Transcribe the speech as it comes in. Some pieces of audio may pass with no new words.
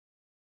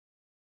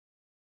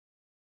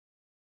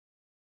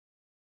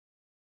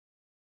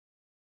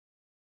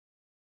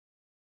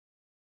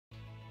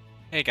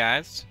Hey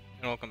guys,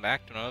 and welcome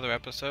back to another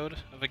episode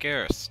of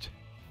Agarest.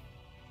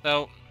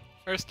 So,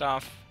 first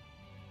off,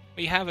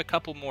 we have a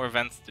couple more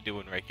events to do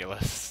in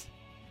Regulus,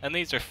 and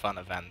these are fun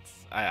events.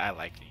 I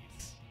like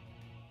these.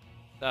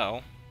 So,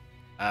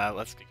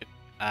 let's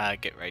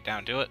get right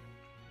down to it.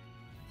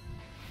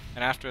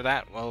 And after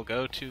that, we'll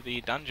go to the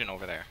dungeon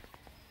over there.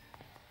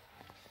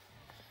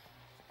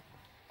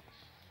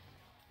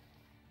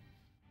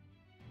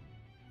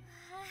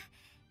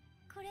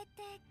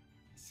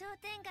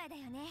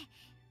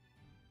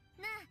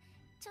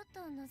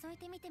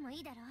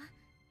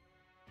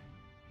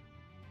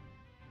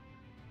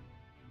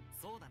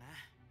そうだな。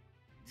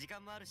時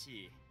間もある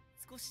し、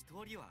少し通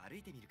りを歩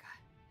いてみるか。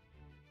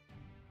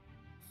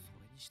そ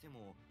れにして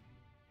も、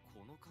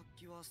この活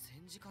気は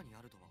戦時下に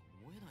あるとは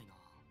思えないな。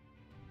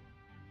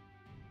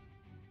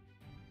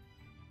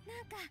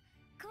なんか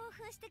興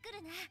奮してく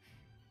るな。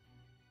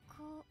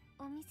こ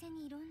うお店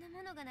にいろんな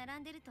ものが並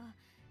んでるとワ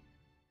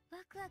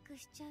クワク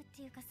しちゃうっ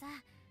ていうかさ。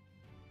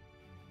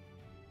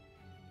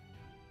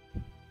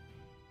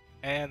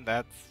And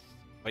that's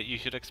what you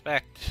should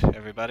expect,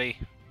 everybody.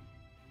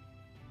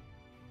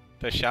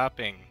 The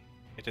shopping.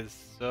 It is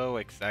so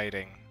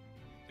exciting.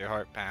 Your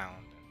heart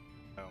pound.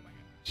 Oh my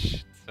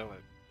gosh. It's so...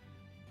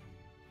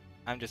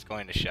 I'm just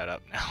going to shut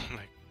up now.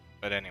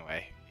 But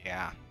anyway,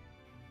 yeah.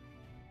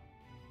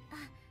 あ、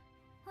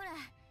ほら、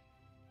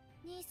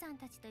兄さん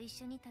たちと一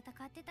緒に戦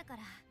ってたか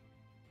ら、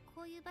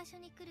こういう場所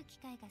に来る機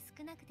会が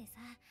少なくてさ。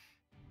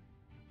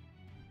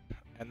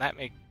And that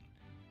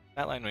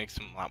line makes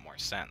a lot more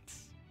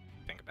sense.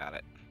 Think about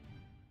it.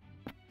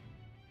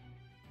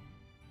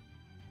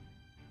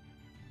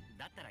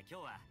 だったら今日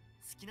は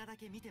好きなだ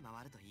け見て回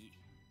るといい。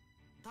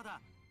た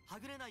だ、は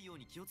ぐれないよう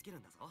に気をつける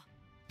んだぞ。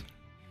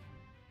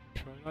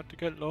Try not to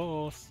get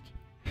lost.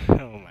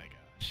 Oh my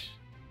gosh.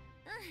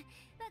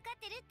 わかっ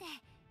てるって。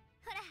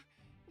ほら、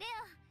レオ、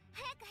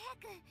早く早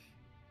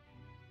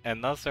く。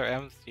And thus our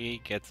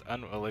MC gets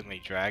unwillingly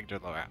dragged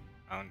around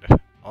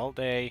all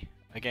day.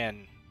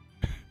 Again,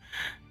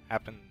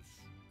 happens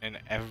in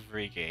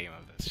every game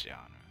of this genre.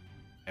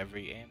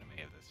 Every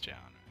anime of this genre.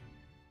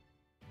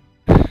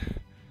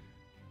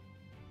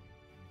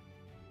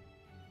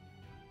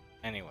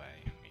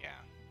 Anyway,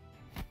 yeah.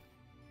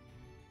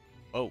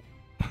 Oh.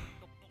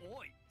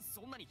 おい、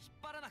そんなに引っ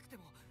張らなくて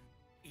も、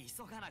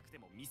急がなくて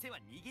も店は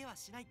逃げは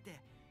しないって。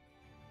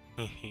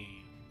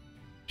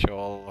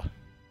Joel.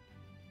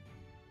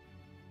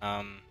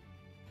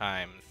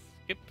 Time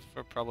skip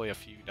for probably a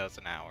few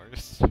dozen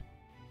hours.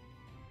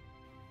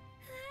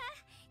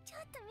 ちょ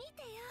っと見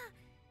てよ。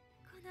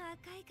この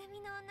赤い髪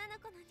の女の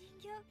子の人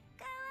形、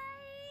かわ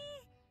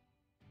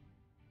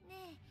いい。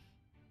ね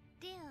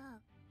え、レオ、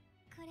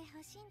これ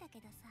欲しいんだけ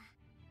どさ。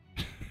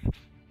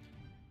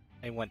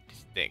I want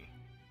this thing.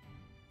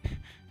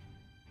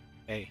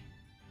 Hey.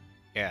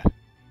 Yeah.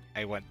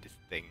 I want this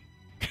thing.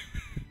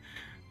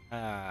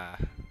 Ah.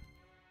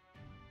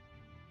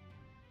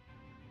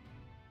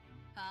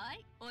 は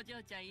い、お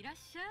嬢ちゃんいらっ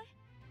しゃい。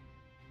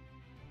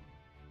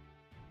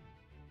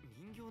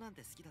人形なん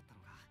て好きだった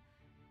のか。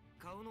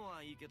買うの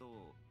はいいけど、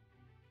こ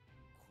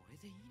れ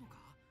でいいのか？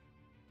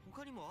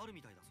他にもある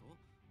みたいだぞ。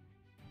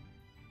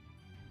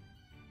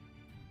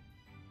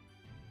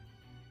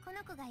こ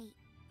の子がいい。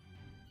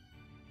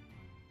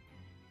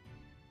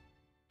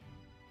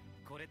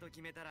これと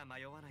決めたら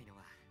迷わないの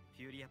は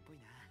フューリアっぽい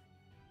な。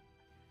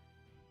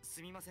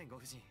すみませんご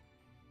婦人、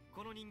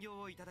この人形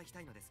をいただきた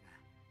いのですが。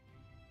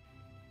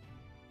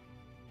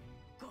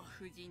ご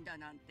婦人だ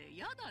なんて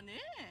やだね。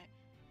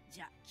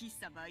じゃあキッ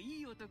様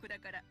いいお得だ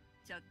から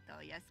ちょっ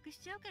と安くし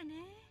ちゃおうかね。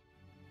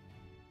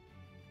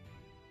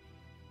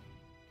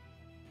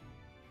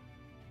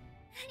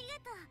ありが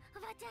と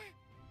う、おばちゃん。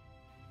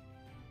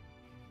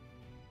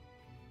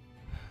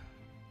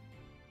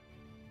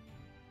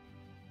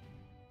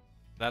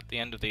Is that the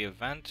end of the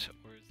event,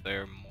 or is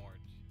there more?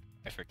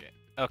 I forget.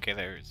 Okay,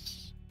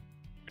 there's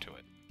more to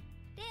it.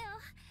 レオ、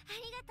あ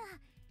りがとう。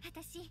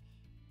私、すっ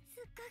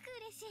ごく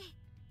嬉しい。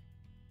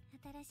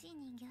新しい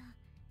人形。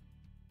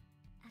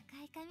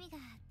赤い髪が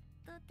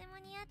とっても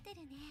似合って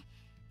るね。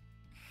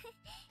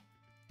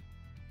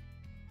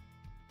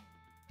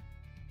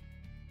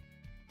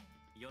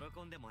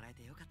喜んでもらえ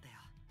てよかったよ。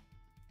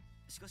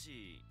しか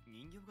し、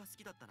人形が好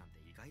きだったなんて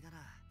意外だな。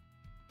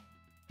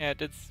Yeah,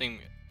 it did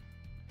seem.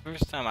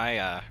 First time I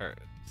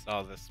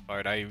saw this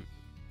part, I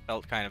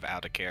felt kind of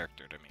out of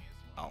character to me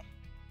as well.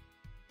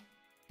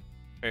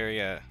 Very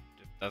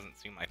just doesn't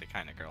seem like the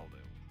kind of girl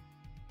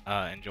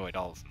to enjoy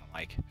dolls and the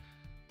like.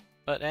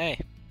 But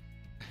hey,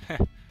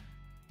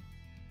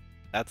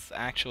 that's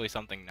actually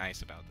something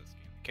nice about this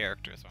game.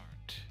 Characters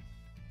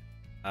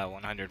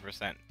aren't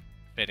 100%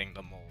 fitting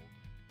the mold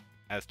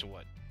as to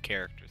what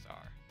characters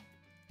are.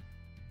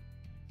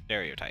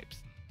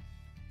 Stereotypes.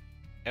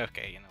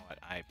 Okay, you know what?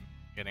 I'm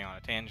getting on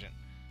a tangent.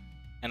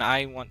 And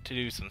I want to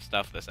do some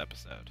stuff this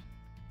episode.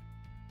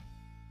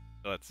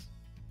 So let's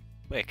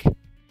click. There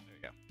we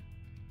go.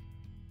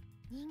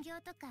 人形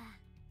とか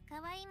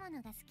可愛いも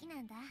のが好きな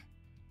んだ。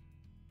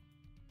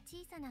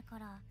小さな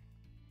頃、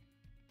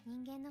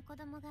人間の子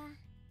供が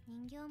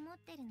人形を持っ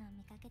てるのを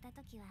見かけた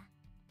時は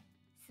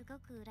すご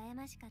く羨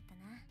ましかった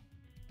な。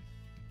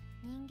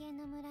人間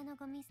の村の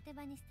ゴミ捨て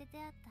場に捨て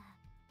てあった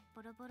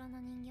ボロボロ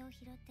の人形を拾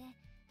って、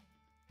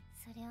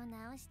それを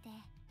直して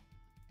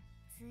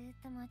ずーっ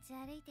と持ち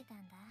歩いてた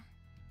んだ。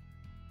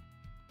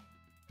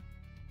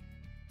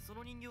そ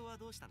の人形は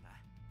どうしたんだ？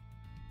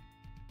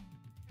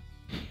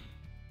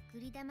グ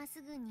リダマス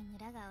軍に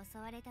村が襲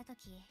われた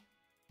時、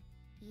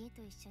家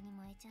と一緒に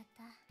燃えちゃっ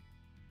た。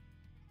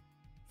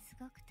す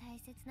ごく大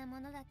切なも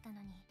のだった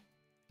のに、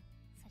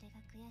それが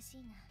悔し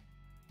いな。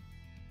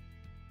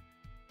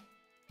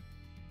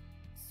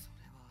そ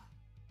れは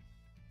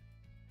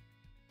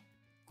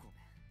ご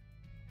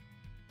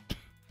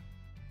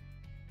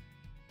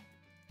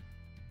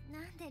め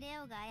ん。なんでレ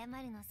オが謝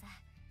るのさ。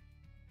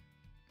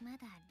ま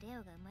だレ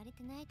オが生まれ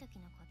てない時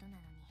のことなの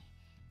に。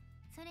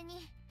それ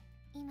に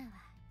今は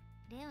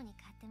レオに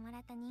買ってもら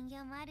った人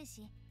形もある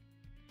し。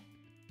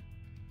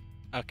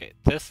 Okay,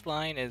 this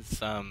line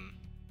is,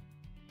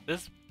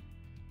 this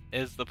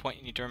is the point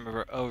you need to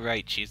remember. Oh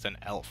right, she's an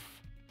elf.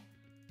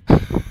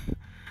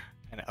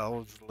 And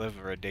elves live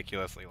a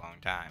ridiculously long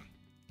time.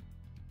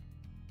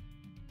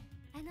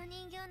 あの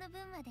人形の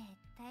分まで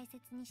大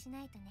切にし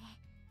ないとね。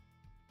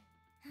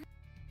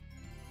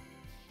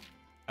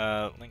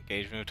Link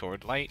gauge move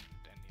toward light,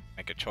 and you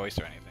make a choice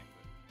or anything.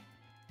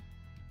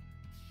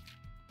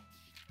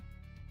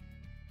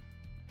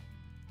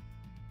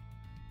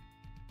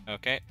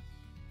 Okay,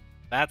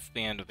 that's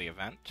the end of the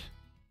event.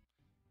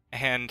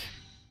 And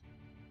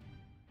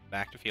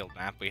back to field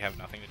map, we have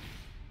nothing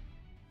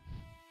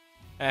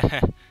to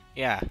do.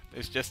 Yeah,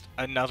 there's just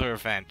another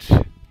event.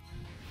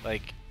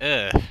 Like,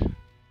 ugh.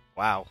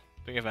 Wow,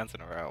 3 events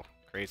in a row.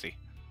 Crazy.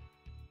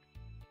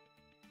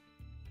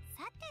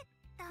 さて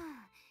と、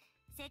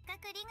せっか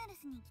くリガル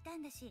スに来た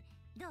んだし、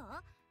どう？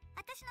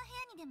私の部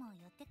屋にでも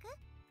寄ってく？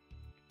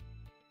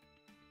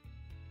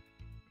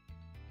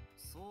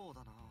そう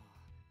だな。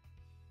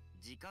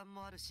時間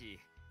もあるし、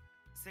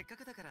せっか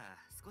くだから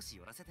少し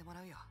寄らせても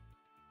らうよ。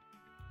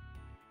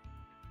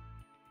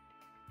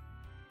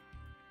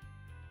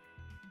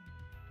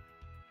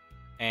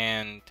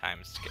And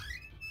time skip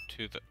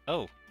to the...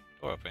 Oh,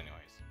 door open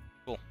anyways.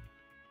 Cool.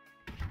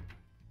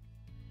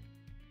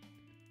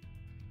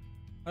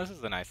 This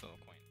is a nice little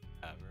quaint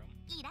room.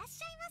 いらっ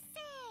しゃいませ。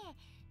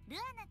ル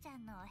アナちゃ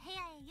んのお部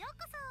屋へよう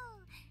こそ。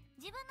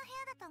自分の部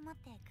屋だと思っ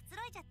てくつ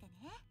ろいじゃって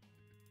ね。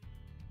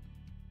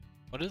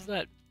What is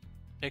that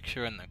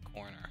picture in the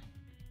corner?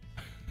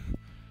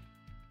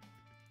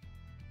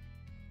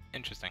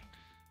 Interesting.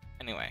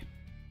 Anyway.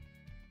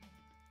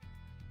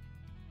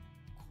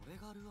 これ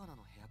がルアナ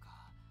の部屋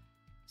か。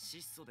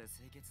質素で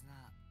清潔な。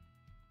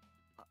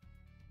あ、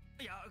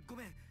いや、ご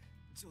めん。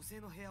女性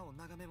の部屋を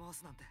眺め回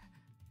すなんて。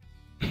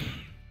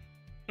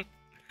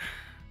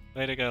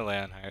Way to go,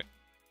 Leonhardt.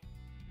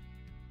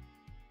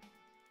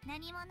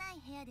 何もな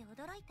い部屋で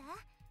驚いた？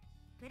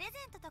プレゼ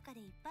ントとかで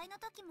いっぱいの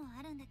時も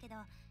あるんだけど、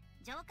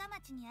城下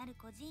町にある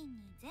孤児院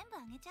に全部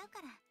あげちゃう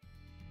から。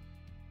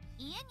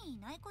家にい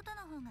ないこと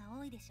の方が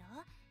多いでしょ？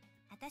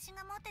私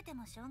が持ってて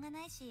もしょうが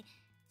ないし、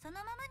そ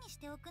のままにし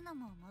ておくの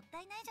ももった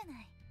いないじゃ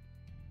ない。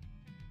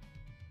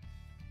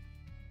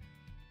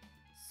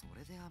そ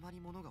れであまり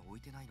物が置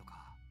いてないの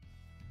か。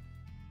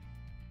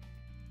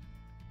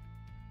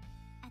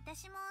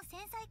私も繊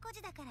細孤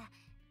児だから、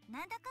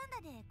なんだかん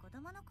だで子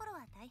供の頃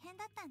は大変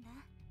だったんだ。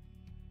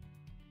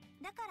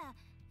だから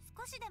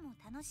少しでも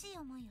楽しい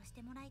思いをし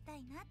てもらいた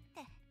いなっ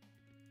て。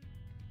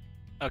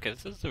Okay,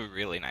 this is a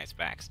really nice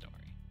backstory.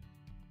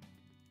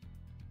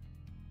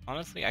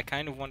 Honestly, I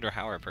kind of wonder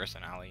how her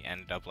personality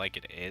ended up like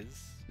it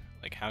is.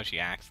 Like how she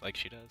acts like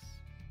she does.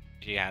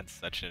 She had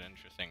such an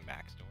interesting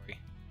backstory.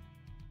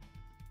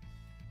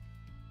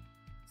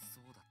 そ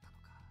うだったの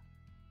か。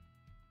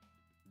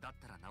だっ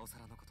たらなおさ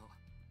らのこと、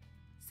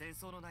戦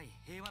争のない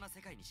平和な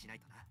世界にしない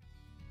とな。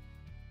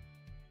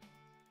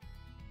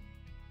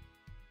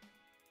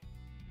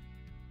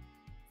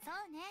そ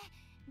うね、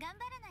頑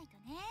張らないと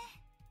ね。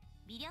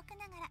微力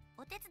ながら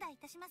お手伝いい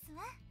たします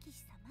わ、騎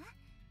士様。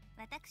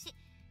私、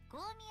こ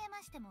う見え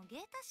ましても芸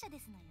達者で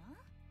すのよ。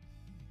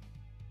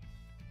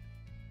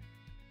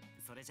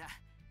それじゃ、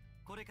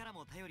これから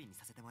も頼りに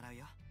させてもらう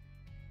よ。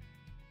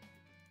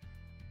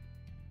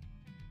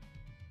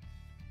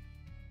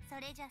そ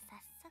れじゃ早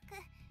速、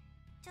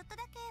ちょっと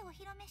だけお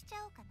披露目しち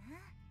ゃおうか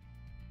な。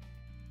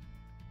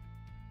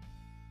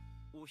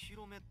お披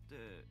露目っ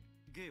て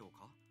芸を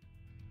か？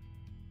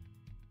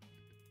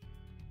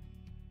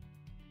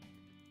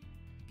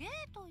芸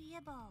とい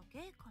えば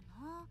芸か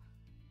な。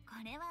こ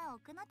れは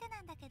奥の手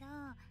なんだけど、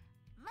ま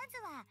ず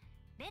は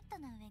ベッド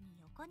の上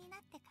に横になっ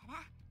てから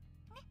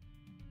ね。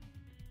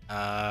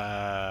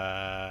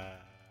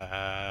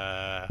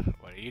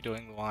What are you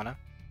doing, Luana?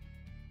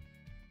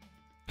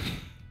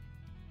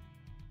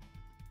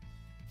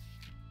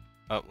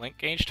 Oh, link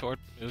gauge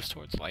moves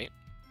towards light.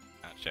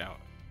 Gotcha.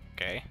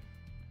 Okay.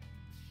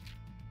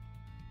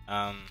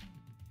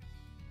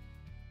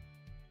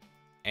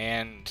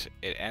 And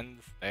it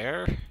ends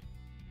there.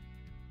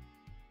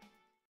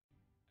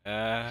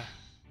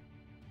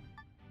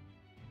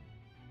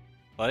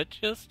 What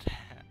just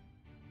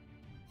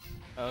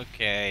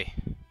okay.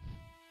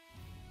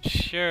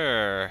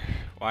 Sure,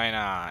 why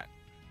not?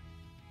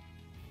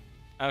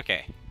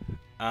 Okay.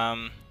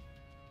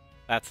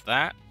 That's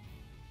that.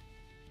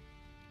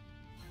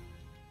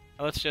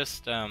 Let's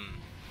just,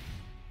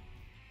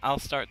 I'll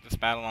start this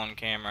battle on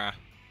camera.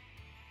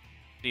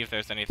 See if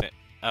there's anything.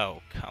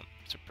 Oh,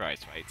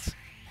 surprise fights.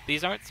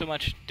 These aren't so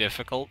much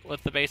difficult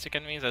with the basic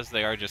enemies as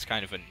they are just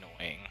kind of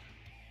annoying.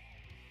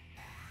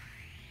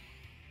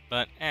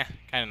 But,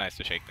 kind of nice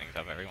to shake things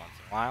up every once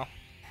in a while.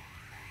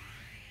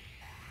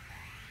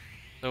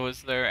 So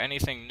is there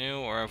anything new,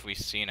 or have we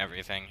seen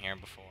everything here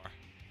before?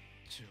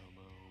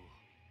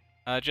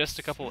 Just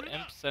a couple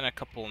imps and a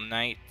couple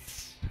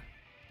knights.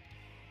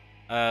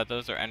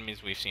 Those are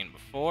enemies we've seen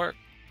before.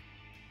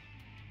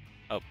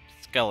 Oh,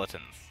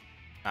 skeletons,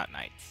 not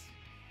knights.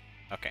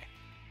 Okay.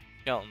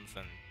 Skeletons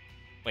and...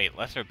 Wait,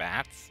 lesser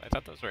bats? I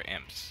thought those were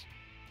imps.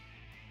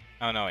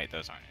 Oh no, wait,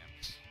 those aren't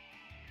imps.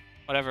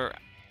 Whatever.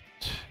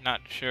 Not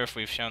sure if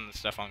we've shown the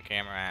stuff on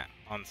camera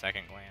on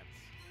second glance.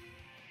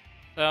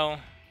 So,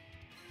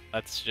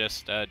 let's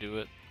just do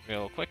it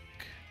real quick.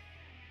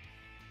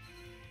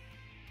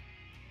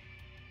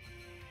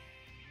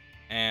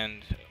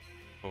 And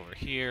over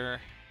here.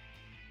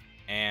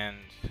 And...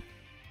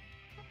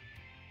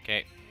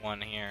 Okay, one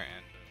here,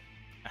 and...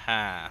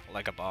 Aha,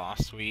 like a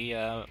boss. We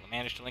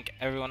managed to link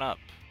everyone up.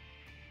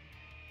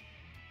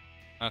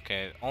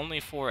 Okay, only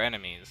 4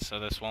 enemies, so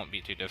this won't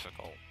be too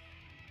difficult.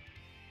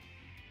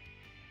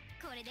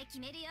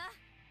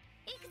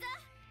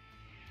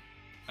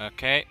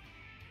 Okay.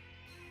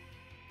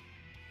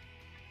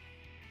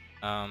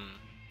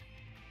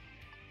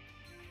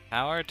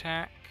 Power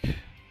attack.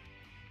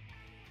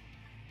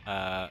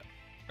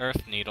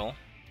 Earth Needle.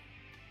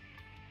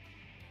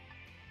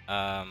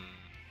 Let's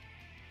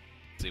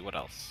see, what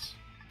else?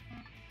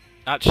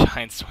 Not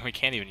Giant Storm, we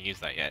can't even use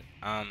that yet.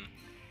 And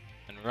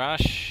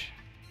Rush,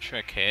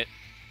 Trick Hit,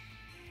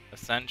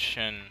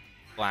 Ascension,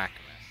 Black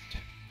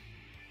Mist.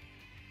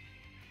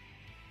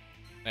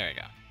 There we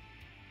go.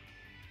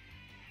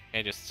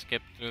 Okay, just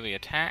skip through the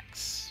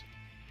attacks.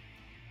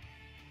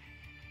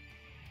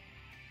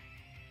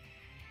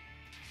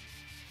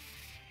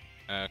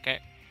 Okay.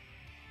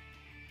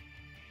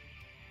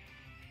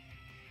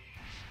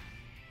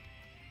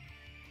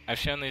 I've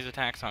shown these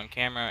attacks on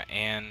camera,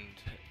 and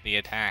the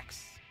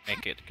attacks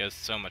make it go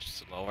so much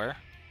slower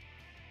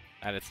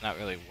that it's not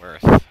really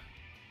worth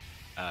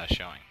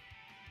showing.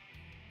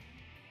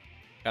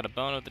 Got a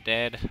Bone of the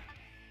Dead.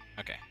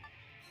 Okay.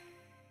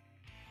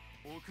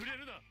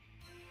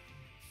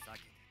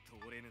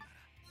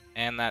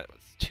 And that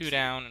was 2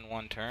 down in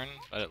 1 turn,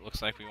 but it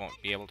looks like we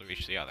won't be able to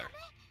reach the other.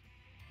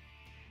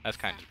 That's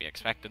kind of to be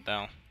expected,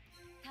 though.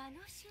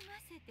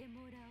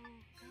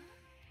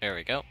 There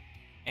we go.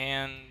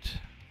 And...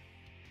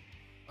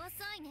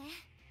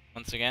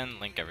 once again,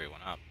 link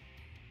everyone up.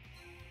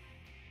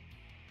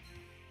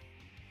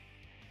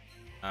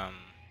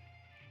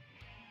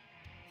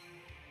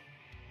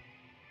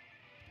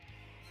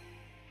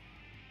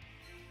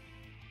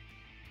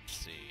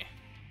 Let's see.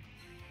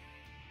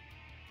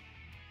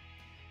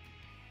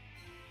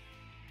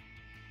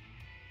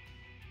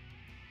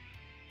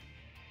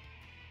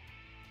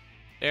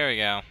 There we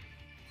go.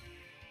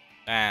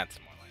 That's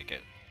more like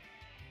it.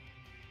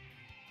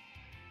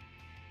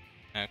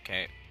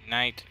 Okay,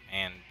 Knight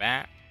and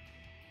Bat.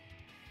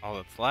 All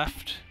that's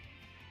left.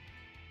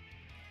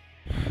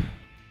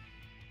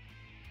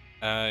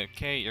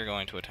 Okay, you're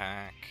going to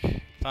attack.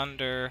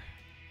 Thunder,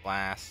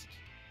 Blast.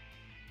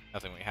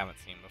 Nothing we haven't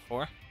seen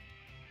before.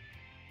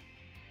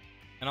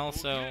 And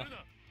also,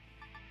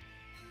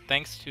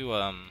 thanks to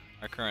our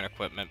current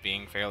equipment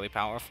being fairly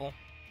powerful,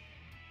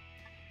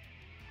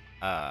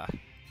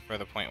 for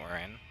the point we're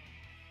in,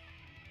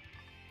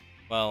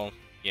 well,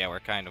 yeah, we're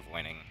kind of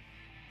winning.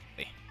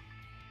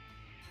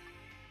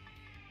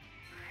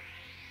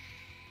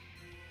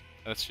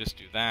 Let's just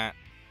do that.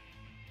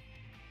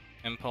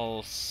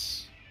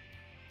 Impulse,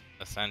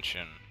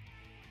 Ascension,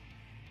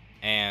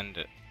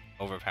 and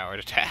overpowered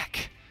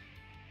attack.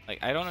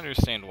 Like, I don't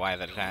understand why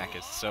that attack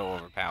is so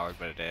overpowered,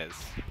 but it is.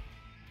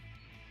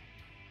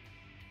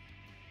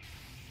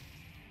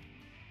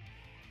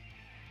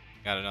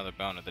 Got another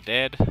Bone of the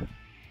Dead.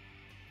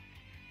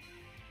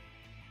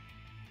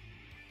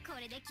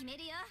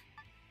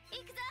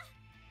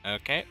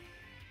 Okay.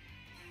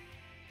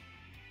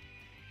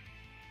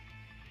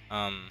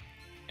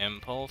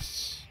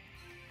 Impulse,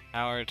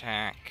 Power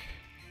Attack,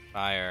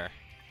 Fire,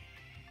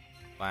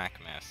 Black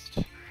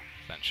Mist,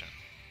 Ascension.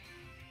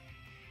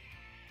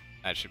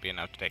 That should be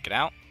enough to take it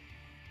out.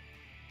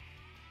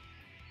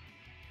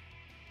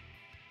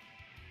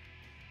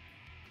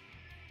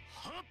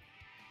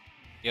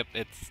 Yep,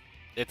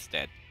 it's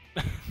dead.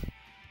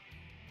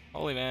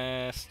 Holy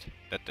Mist.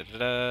 Da, da, da,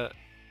 da.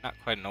 Not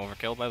quite an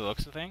overkill by the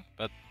looks of the thing,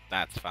 but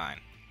that's fine.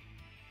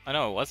 Oh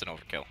no, it was an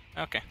overkill.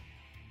 Okay.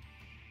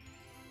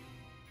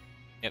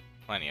 Yep,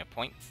 plenty of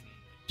points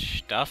and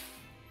stuff.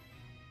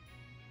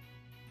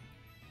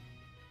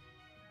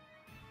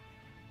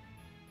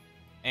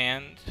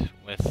 And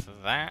with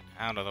that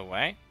out of the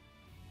way,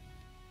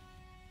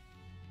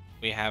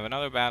 we have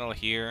another battle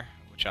here,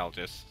 which I'll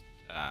just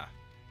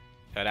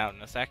cut out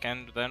in a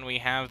second. Then we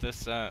have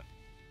this,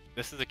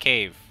 this is a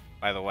cave,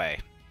 by the way.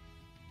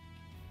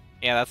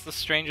 Yeah, that's the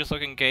strangest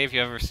looking cave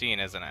you've ever seen,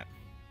 isn't it?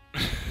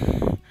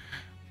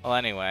 Well,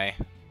 anyway,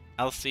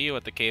 I'll see you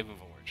at the Cave of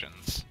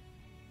Origins.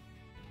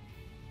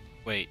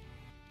 Wait,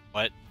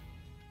 what?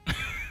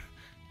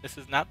 This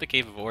is not the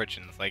Cave of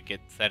Origins like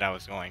it said I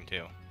was going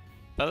to.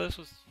 Thought this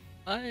was...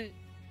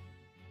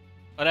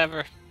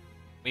 Whatever.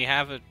 We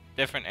have a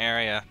different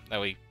area that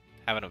we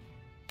haven't...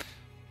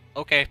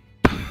 Okay.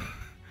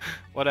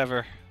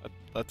 Whatever.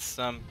 Let's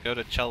go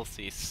to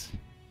Chelsea's.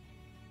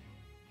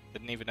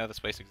 Didn't even know this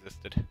place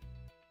existed.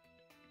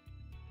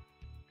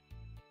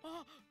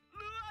 Ah,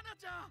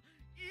 Luana-chan!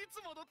 い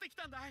つ戻ってき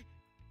たんだい?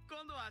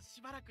 今度は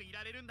しばらくい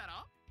られるんだ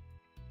ろ?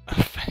 A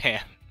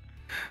fan.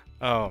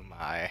 Oh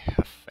my, a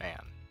fan.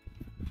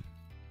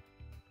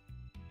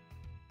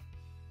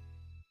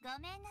 ご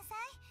めんなさい。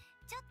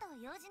ちょっと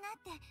用事があ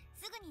って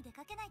すぐに出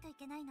かけないとい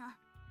けないの。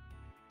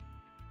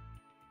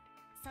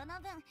その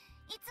分、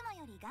いつも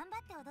より頑張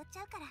って踊っち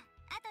ゃうから、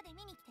後で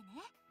見に来て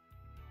ね。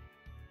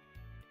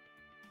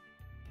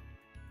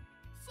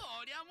そ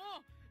りゃ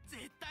もう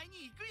絶対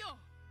に行くよ。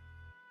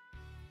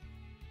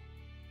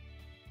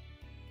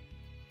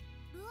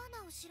ルア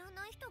ナを知ら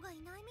ない人がい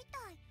ないみた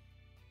い。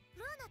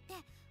ルアナって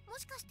も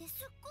しかして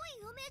すっご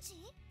い有名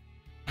人？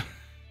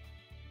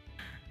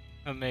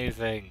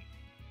 Amazing.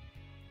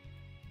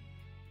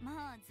 も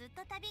うずっ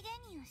と旅芸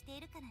人をして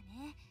いるから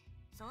ね。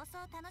そうそ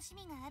う楽し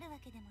みがあるわ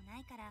けでもな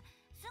いから、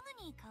す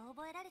ぐに顔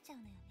覚えられちゃう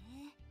のよ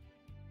ね。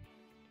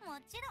も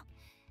ちろん、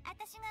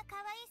私が可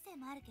愛いせい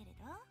もあるけれ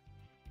ど。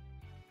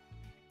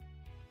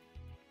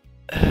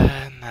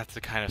And that's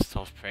the kind of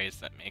self-praise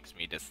that makes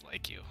me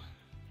dislike you.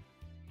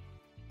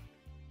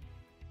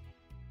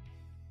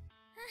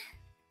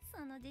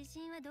 その自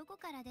信はどこ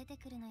から出て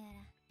くるのや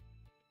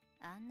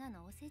ら。あんな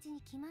のお世辞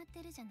に決まっ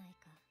てるじゃない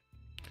か。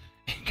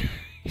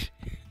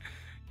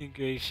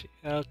English.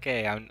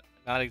 Okay, I'm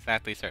not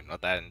exactly certain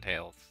what that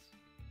entails.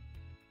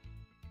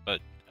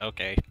 But,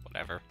 okay,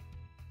 whatever.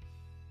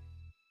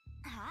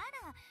 あ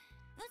ら、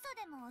嘘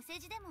でもお世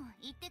辞でも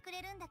言ってく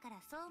れるんだか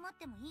らそう思っ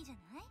てもいいじゃ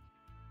ない？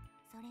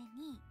それ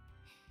に、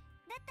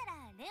だったら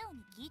レオ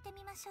に聞いて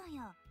みましょう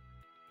よ。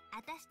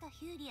私と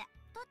ヒューリア、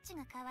どっち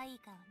が可愛い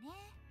かをね。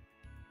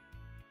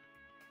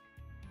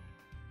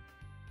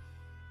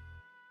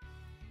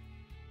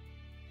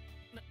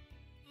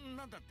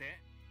なんだって？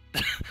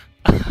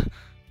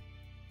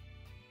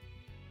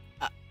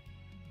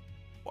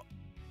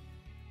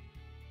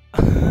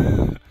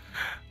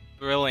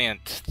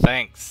 Brilliant.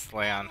 Thanks,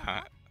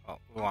 Luana. Oh,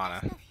 私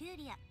Luana. とヒュー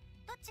リア、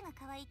どっちが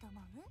可愛いと思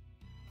う？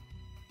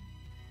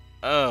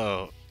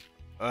 Oh.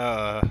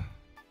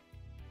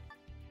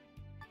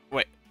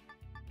 Wait.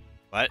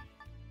 What?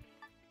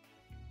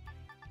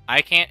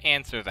 I can't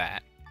answer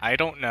that. I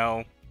don't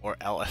know. Or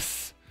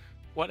Ellis.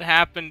 What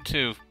happened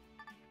to...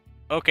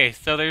 Okay,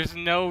 so there's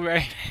no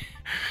right...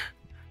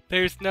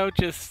 there's no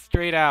just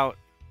straight out...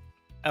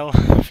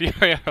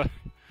 Fury.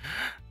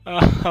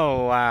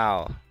 Oh,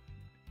 wow.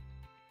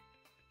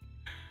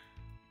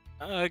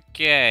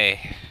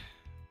 Okay.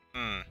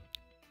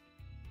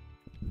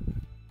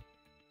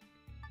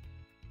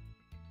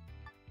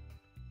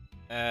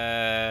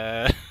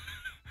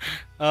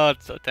 Oh,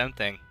 it's so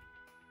tempting.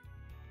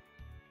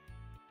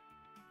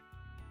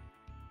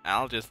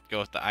 I'll just go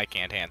with the I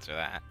can't answer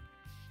that.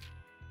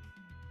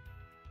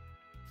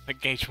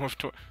 Engagement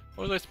tour.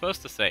 What was I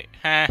supposed to say?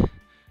 Huh?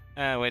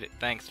 Wait,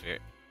 thanks,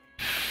 Spirit.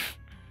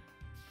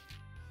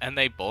 And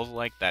they both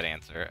like that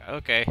answer.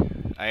 Okay,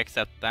 I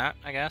accept that,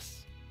 I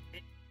guess.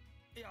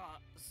 いや、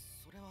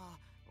それは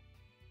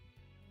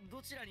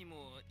どちらに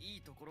もい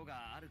いところ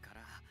があるか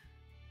ら。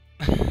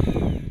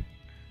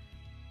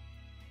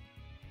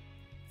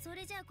そ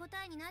れじゃあ答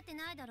えになって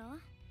ないだろ。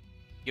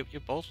You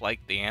both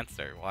like the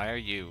answer. Why are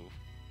you?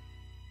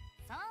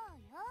 そう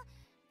よ。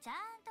ちゃん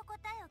と答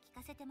えを聞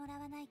かせてもら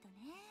わないとね。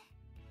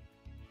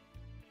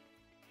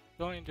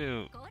Going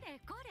to... これ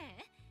こ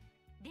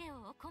れ、レ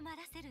オを困ら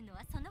せるの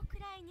はそのく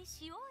らいに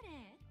しよ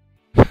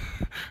うれ。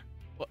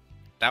What?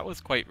 That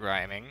was quite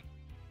rhyming.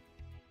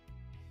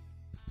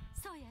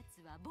 そや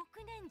つは牧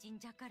年人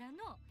じゃから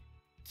の、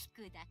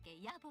聞くだけ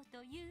野暮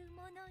という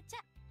ものじゃ。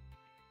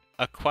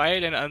A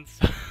quiet and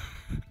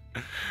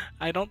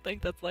I don't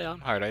think that's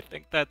Leonhard. I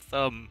think that's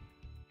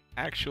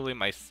actually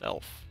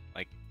myself.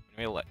 Like,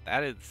 real,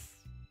 that is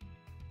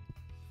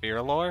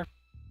Fearlore?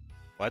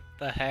 What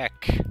the heck?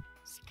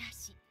 しか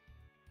し、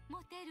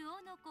モテる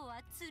おの子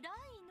はつらい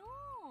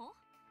の。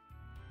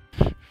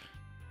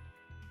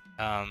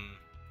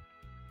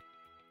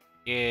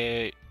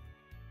Yeah,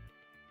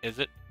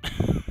 is it?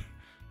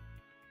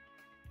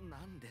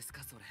 何です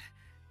かそれ。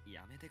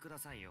やめてくだ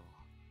さいよ。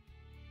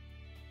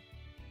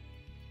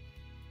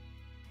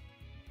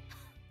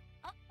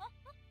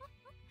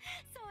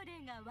それ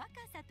が若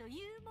さとい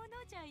うもの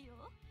じゃ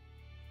よ。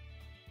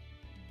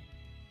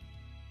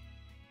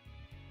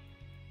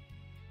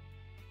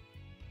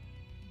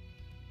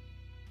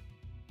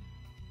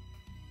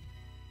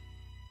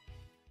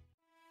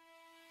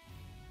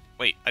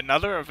Wait,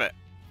 another event.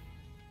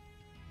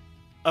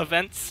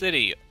 Event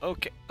City.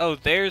 Okay. Oh,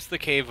 there's the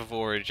Cave of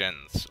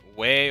Origins.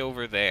 Way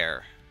over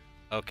there.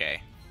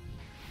 Okay.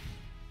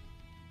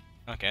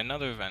 Okay,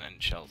 another event in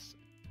Chelsea.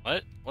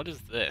 What? What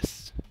is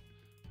this?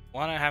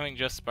 Luana, having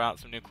just brought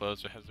some new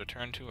clothes, has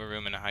returned to her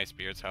room in high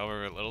spirits.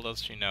 However, little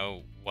does she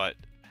know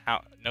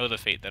know the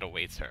fate that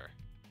awaits her.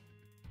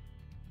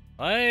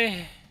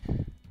 What?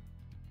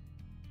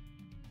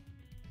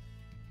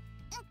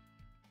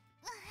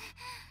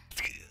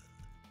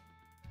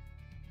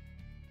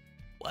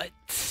 What?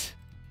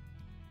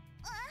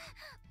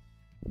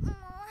 もうなん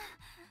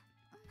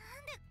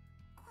で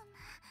こんな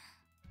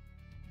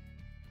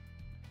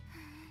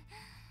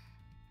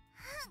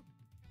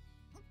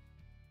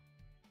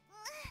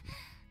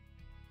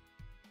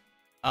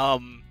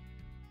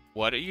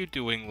What are you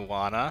doing,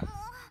 Luana? もう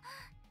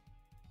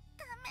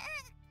ダメ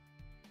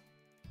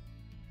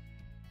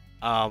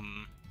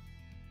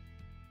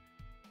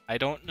I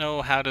don't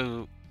know how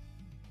to...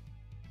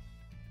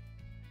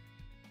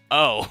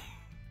 Oh.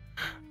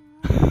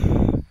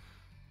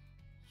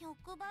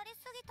 欲張り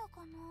すぎた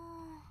かな。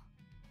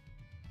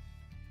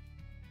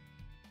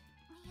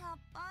やっ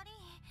ぱり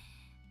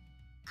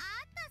あ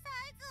ったサ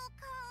イズを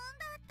買うん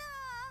だっ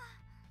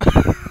た。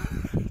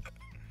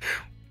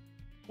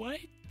 What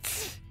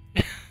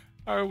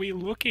are we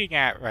looking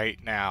at right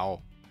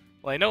now?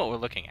 Well, I know what we're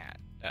looking at.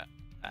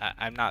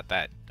 I'm not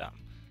that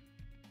dumb.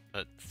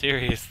 But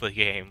seriously,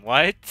 game,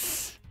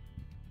 what?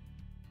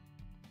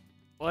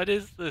 What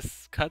is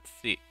this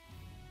cutscene?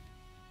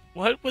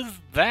 What was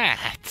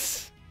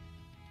that?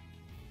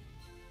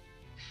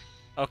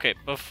 Okay,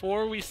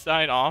 before we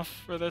sign off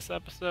for this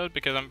episode,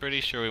 because I'm pretty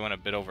sure we went a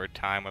bit over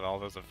time with all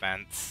those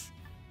events,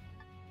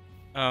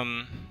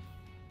 I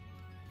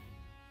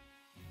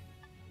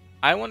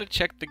want to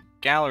check the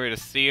gallery to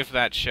see if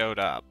that showed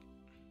up.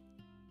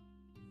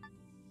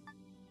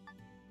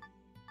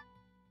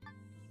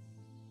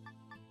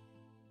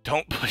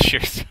 Don't push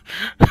yourself.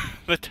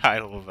 The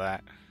title of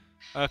that.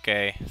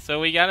 Okay, so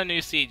we got a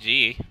new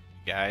CG,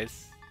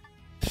 guys.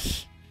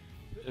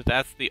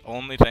 That's the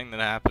only thing that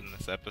happened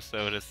this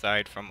episode,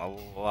 aside from a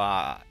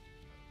lot of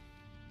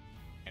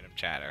random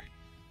chatter.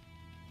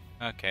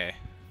 Okay,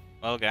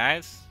 well,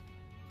 guys,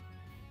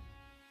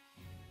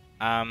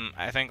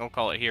 I think I'll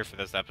call it here for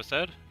this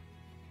episode.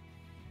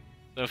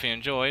 So if you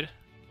enjoyed,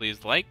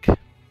 please like,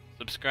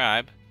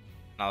 subscribe,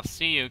 and I'll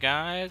see you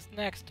guys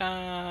next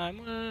time.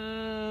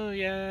 Woo,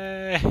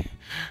 yay!